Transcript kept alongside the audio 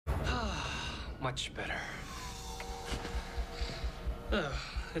much better.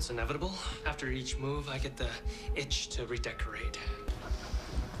 It's inevitable. After each move, I get the itch to redecorate.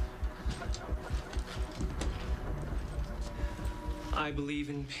 I believe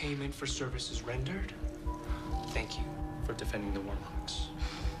in payment for services rendered. Thank you for defending the warlocks.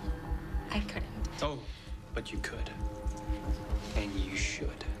 I couldn't. Oh, but you could. And you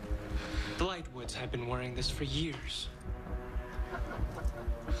should. The Lightwoods have been wearing this for years.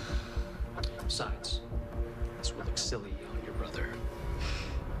 Besides, this will look silly on your brother.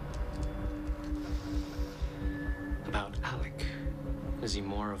 About Alec. Is he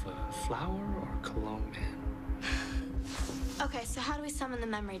more of a flower or a cologne man? Okay, so how do we summon the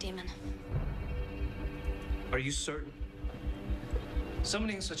memory demon? Are you certain?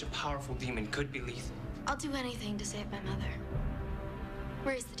 Summoning such a powerful demon could be lethal. I'll do anything to save my mother.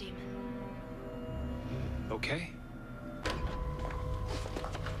 Where's the demon? Okay.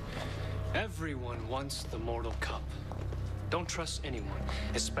 Everyone wants the mortal cup. Don't trust anyone,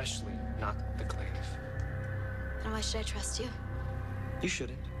 especially not the Clave. And why should I trust you? You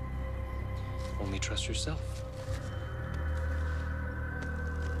shouldn't. Only trust yourself.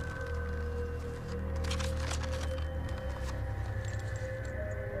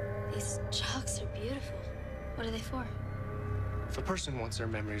 These chalks are beautiful. What are they for? If a person wants their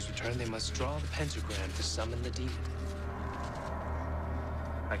memories returned, they must draw the pentagram to summon the demon.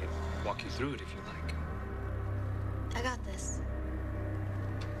 I can walk you through it if you like. I got this.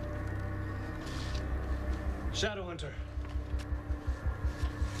 Shadowhunter.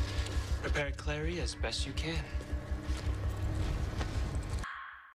 Prepare Clary as best you can.